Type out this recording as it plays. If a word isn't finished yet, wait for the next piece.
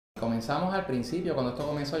Comenzamos al principio, cuando esto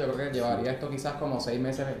comenzó, yo creo que llevaría esto quizás como 6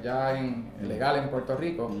 meses ya legal en Puerto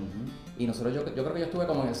Rico. Y nosotros, yo creo que yo estuve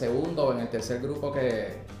como en el segundo o en el tercer grupo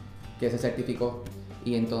que se certificó.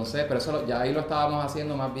 Y entonces, pero eso ya ahí lo estábamos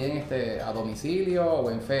haciendo más bien a domicilio o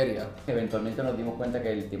en feria. Eventualmente nos dimos cuenta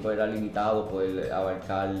que el tiempo era limitado, poder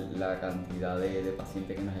abarcar la cantidad de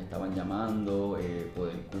pacientes que nos estaban llamando,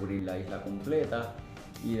 poder cubrir la isla completa.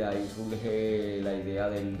 Y de ahí surge la idea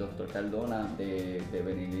del doctor Cardona de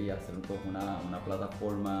venir y hacer pues, una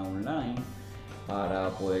plataforma online para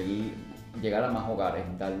poder llegar a más hogares,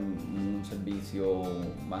 dar un servicio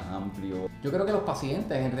más amplio. Yo creo que los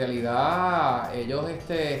pacientes en realidad ellos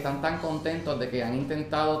están tan contentos de que han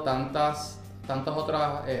intentado tantas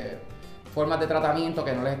otras formas de tratamiento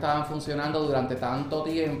que no les estaban funcionando durante tanto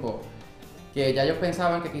tiempo, que ya ellos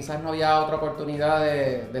pensaban que quizás no había otra oportunidad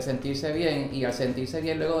de sentirse bien, y al sentirse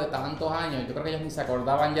bien luego de tantos años, yo creo que ellos ni se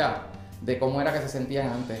acordaban ya de cómo era que se sentían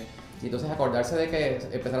antes. Y entonces acordarse de que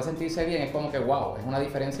empezar a sentirse bien es como que wow, es una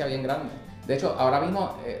diferencia bien grande. De hecho, ahora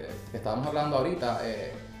mismo, que estábamos hablando ahorita,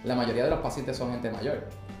 la mayoría de los pacientes son gente mayor.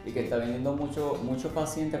 Y que está viniendo muchos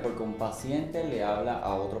pacientes porque un paciente le habla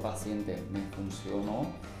a otro paciente, me funcionó.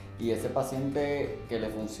 Y ese paciente que le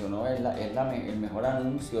funcionó es el mejor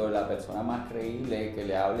anuncio, la persona más creíble que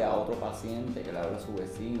le hable a otro paciente, que le hable a su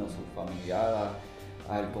vecino, su familiar,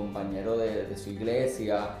 al compañero de su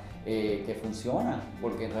iglesia, que funciona,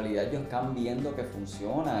 porque en realidad ellos están viendo que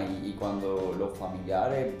funciona y cuando los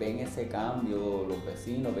familiares ven ese cambio, los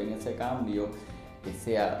vecinos ven ese cambio, que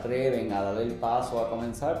se atreven a dar el paso a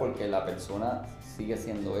comenzar, porque la persona sigue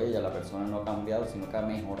siendo ella, la persona no ha cambiado, sino que ha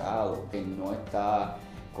mejorado, que no está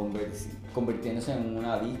convirtiéndose en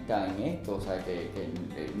una adicta en esto. O sea,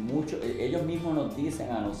 ellos mismos nos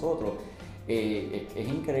dicen a nosotros, es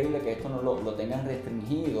increíble que esto no lo tengan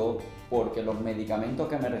restringido, porque los medicamentos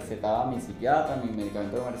que me recetaba mi psiquiatra, mis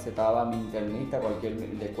medicamentos que me recetaba mi internista,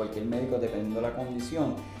 de cualquier médico, dependiendo de la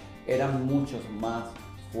condición, eran muchos más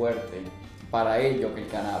fuertes para ellos que el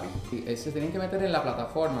cannabis. Se tienen que meter en la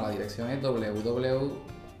plataforma, la dirección es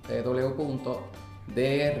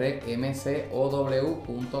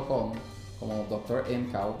www.drmcow.com, como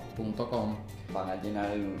drmcow.com. Van a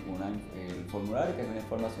llenar el formulario, que es una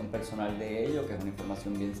información personal de ellos, que es una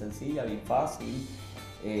información bien sencilla, bien fácil.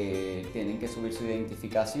 Tienen que subir su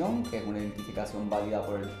identificación, que es una identificación válida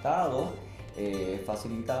por el Estado.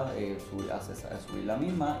 Facilita subir la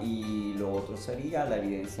misma, y lo otro sería la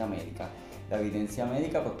evidencia médica. La evidencia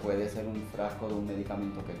médica pues puede ser un frasco de un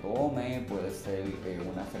medicamento que tome, puede ser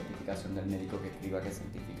una certificación del médico que escriba que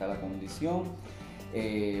certifica la condición,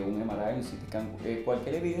 un MRI, un CT scan,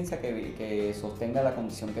 cualquier evidencia que sostenga la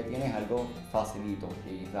condición que tiene es algo facilito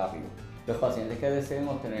y rápido. Los pacientes que deseen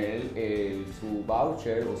obtener su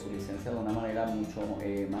voucher o su licencia de una manera mucho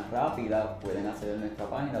más rápida pueden acceder a nuestra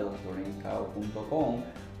página doctorencao.com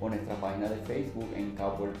o nuestra página de Facebook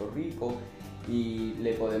Encao Puerto Rico, y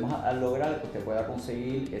le podemos lograr que usted pueda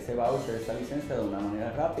conseguir ese voucher, esa licencia de una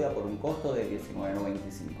manera rápida por un costo de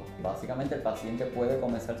 $19.95. Básicamente el paciente puede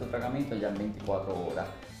comenzar su tratamiento ya en 24 horas.